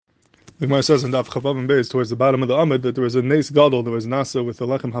The Gemara says in Daf Chavav and Beis, towards the bottom of the Amud, that there was a nes gadol, there was nasa with the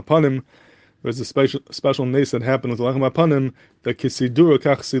lechem hapanim. There was a special nes that happened with the lechem hapanim, that Kesidouro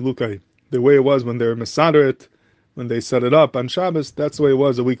kach Silukai. The way it was when they were mesader it, when they set it up on Shabbos, that's the way it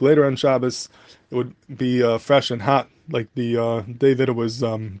was a week later on Shabbos. It would be fresh and hot, like the day that it was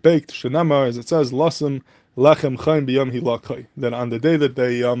baked. Shenamar, as it says, lasem lechem chaim biyom hilakhay. That on the day that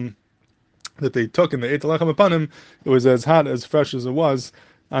they took and they ate the lechem hapanim, it was as hot, as fresh as it was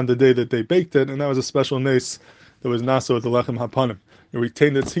on the day that they baked it, and that was a special nes that was nasa with the lechem hapanim. It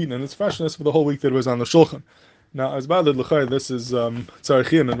retained its heat and its freshness for the whole week that it was on the shulchan. Now, as bad l'chay, this is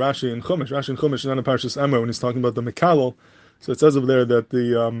Tzarchian and Rashi and Chumash. Rashi and Chumash is not in Parshas Emor when he's talking about the Mekalel. So it says over there that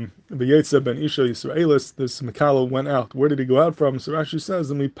the Yetzeh ben Isha Yisraelis, this Mekalel, went out. Where did he go out from? So Rashi says,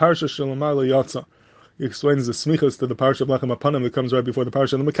 in the Parsha Shalomar Yatza. He explains the smichas to the Parsha of Lechem Hapanim that comes right before the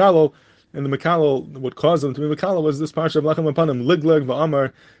Parsha of the Mekalel. And the Mekalel, what caused them to be Mekalel was this Parsha of Lechem Hapanim. Ligleg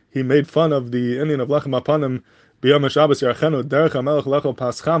v'amar, he made fun of the Indian of Lechem Hapanim. B'yom Shabbos yarchenu derech hamelech lechol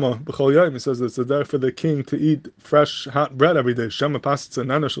paschama b'chol yom. He says it's a derech for the king to eat fresh hot bread every day. Shema pasitz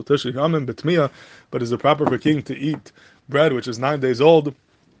enana shel tisha yamim b'tmiya, but is it proper for a king to eat bread which is 9 days old?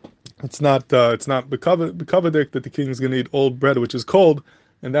 It's not b'kavadik that the king is going to eat old bread which is cold,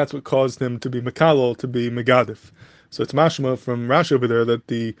 and that's what caused him to be mekalol, to be megadif. So it's mashma from Rashi over there that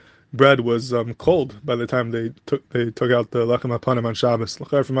the bread was cold by the time they took out the lechem hapanim on Shabbos. From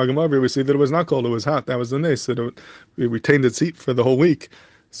Agamavri, we see that it was not cold; it was hot. That was the nes, that it retained its heat for the whole week.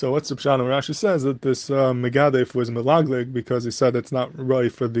 So what's the pshat? Rashi says that this megadef was melaglig because he said it's not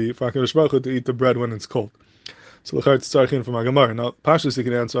right for HaKadosh Baruch Hu to eat the bread when it's cold. So it's tzarchin from Agamavri. Now Pashas you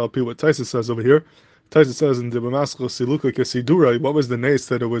can answer. I'll repeat what Taisus says over here. Taisus says in the Silokho Kesidouro, what was the nes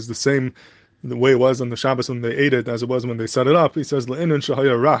that it was the same the way it was on the Shabbos when they ate it as it was when they set it up? He says, L'inin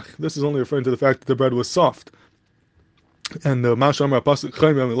shahaya rach. This is only referring to the fact that the bread was soft. And the Masham Rapasik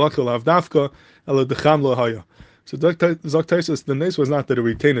Chaim Yam Lakal Avdafka Ela Decham Lo Haya. So Zok Taisus, the nes was not that it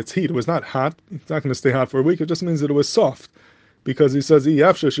retained its heat. It was not hot. It's not going to stay hot for a week. It just means that it was soft. Because he says,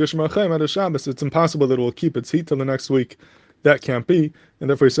 it's impossible that it will keep its heat till the next week. That can't be,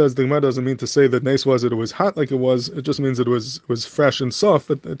 and therefore he says the Gemara doesn't mean to say that nes was that it was hot like it was. It just means that it was fresh and soft.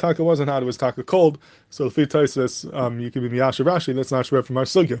 But the taka wasn't hot; it was taka cold. So if he Taisus, you can be miyasher Rashi. That's not shver from our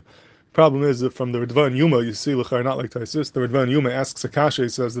sugya. Problem is that from the Ridva and Yuma, you see l'chayr not like Taisus. The Ridva and Yuma asks Akasha. He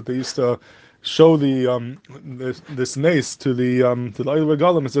says that they used to show the this nes to the Eilu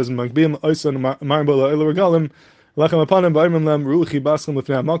Regalim. It says Magbim Oisan Marbo Eilu Regalim. Lechem hapanim ba'imim lem ruchi baschem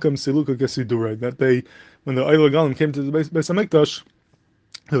לפני המקום סילוקו כסידורו. That they, when the Eilu Regalim came to the Beis HaMikdash,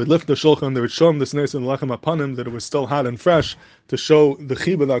 they would lift the shulchan, they would show him this nes in the lechem hapanim, that it was still hot and fresh, to show the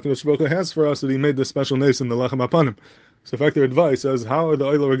chibah that HaKadosh Baruch Hu has for us, that he made this special nes in the lechem hapanim. So in fact their advice says, how are the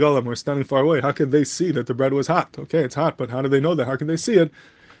Eilu Regalim, we're standing far away, how could they see that the bread was hot? Okay, it's hot, but how do they know that? How can they see it?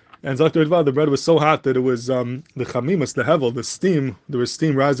 And Zakter Adva, the bread was so hot that it was the chamimas, the hevel, the steam, there was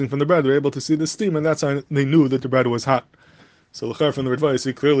steam rising from the bread. They were able to see the steam, and that's how they knew that the bread was hot. So L'char from the Ritva, you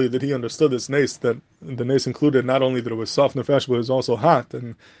see clearly that he understood this nes, that the nes included not only that it was soft and fresh, but it was also hot,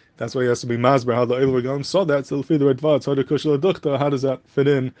 and that's why he has to be masber, how the Eilu Regalim saw that. So the Ritva, it's hard to kushel adukta. How does that fit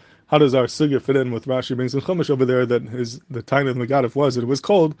in? How does our sugya fit in with Rashi brings in Chumash over there that the time of the Megadif was that it was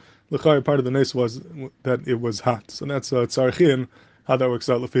cold? L'char, part of the nes was that it was hot. So that's tzarchian, how that works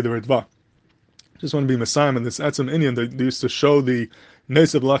out l'fi the Ritva. Just want to be Messiah in this Etzem Indian. They used to show the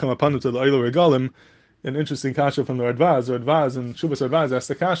nes of B'lachem Hapanim to the Eilu Regalim. An interesting kasha from the Radvaz. The Radvaz and Shuvas Radvaz asked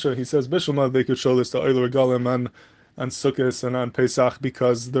the kasha. He says Bishulma they could show this to Eilu Regalim on Sukkot and on Pesach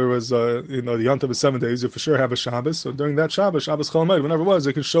because there was the Yontav is 7 days. You for sure have a Shabbos. So during that Shabbos Chol Hamoed, whenever it was,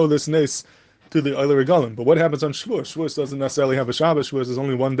 they could show this nes to the Eilu Regalim. But what happens on Shavuos? Shavuos doesn't necessarily have a Shabbos. Shavuos is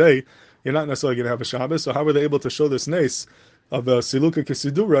only 1 day. You're not necessarily going to have a Shabbos. So how were they able to show this nes of Silokho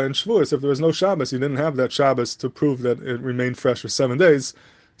Kesidouro in Shavuos if there was no Shabbos? You didn't have that Shabbos to prove that it remained fresh for 7 days.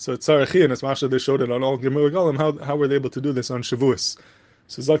 So it's Tzarachi and it's Masha, they showed it on all Gemur Regalim. How were they able to do this on Shavuos?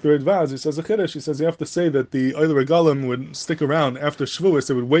 So Zakir Advaz, he says a Chiddush, he says you have to say that the Eilu Regalim would stick around after Shavuos.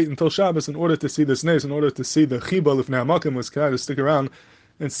 They would wait until Shabbos in order to see this nes, in order to see the Chibah Lifnei HaMakom was kind of stick around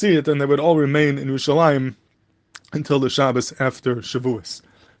and see it, and they would all remain in Yerushalayim until the Shabbos after Shavuos.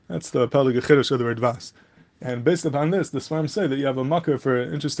 That's the Pelig Chiddush of the Advaz. And based upon this, the Svarim say that you have a makar for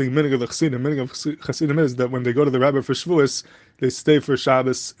an interesting minig of the Chassidim. Minig of Chassidim is that when they go to the rabbi for Shavuos, they stay for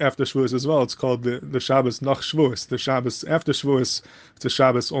Shabbos after Shavuos as well. It's called the Shabbos nach Shavuos. The Shabbos after Shavuos, it's a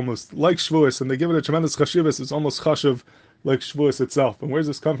Shabbos almost like Shavuos, and they give it a tremendous chashivas. It's almost chashiv like Shavuos itself. And where does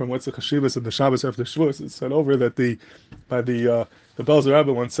this come from? What's the chashivas of the Shabbos after Shavuos? It's said over that the Belzer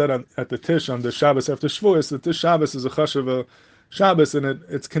Rebbe once said at the Tish on the Shabbos after Shavuos that this Shabbos is a chashiv Shabbos, and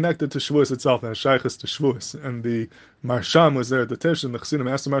it's connected to Shavuos itself, and Shaykhis to Shavuos. And the Marsham was there at the Tish, and the Chassidim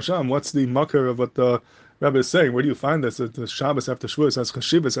asked the Marsham, what's the makar of what the Rebbe is saying? Where do you find this? That the Shabbos after Shavuos has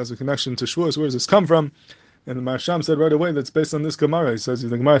Chashivas, has a connection to Shavuos. Where does this come from? And the Marsham said right away that's based on this Gemara. He says,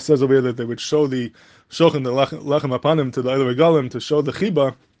 the Gemara says over here that they would show the Shochan, the Lechem Hapanim, to the Eiler Regalim to show the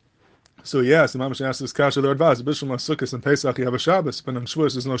Chiba. So yes, the Mamash asked this Kasha, their advice, Bishlam Sukkot and Pesach, you have a Shabbos, but on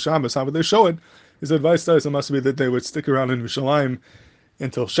Shavuos there's no Shabbos. How would they show it? His advice to us must be that they would stick around in Yerushalayim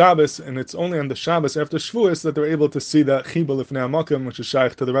until Shabbos, and it's only on the Shabbos after Shavuos that they're able to see that Chiba Lifnei HaMakam, which is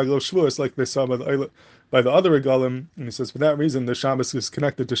shaykh to the regular Shavuos, like they saw by the other Regalim. And he says for that reason the Shabbos is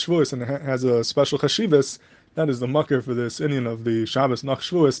connected to Shavuos and it has a special Chashivas. That is the makar for this Indian of the Shabbos nach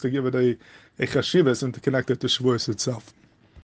Shavuos, to give it a Chashivas and to connect it to Shavuos itself.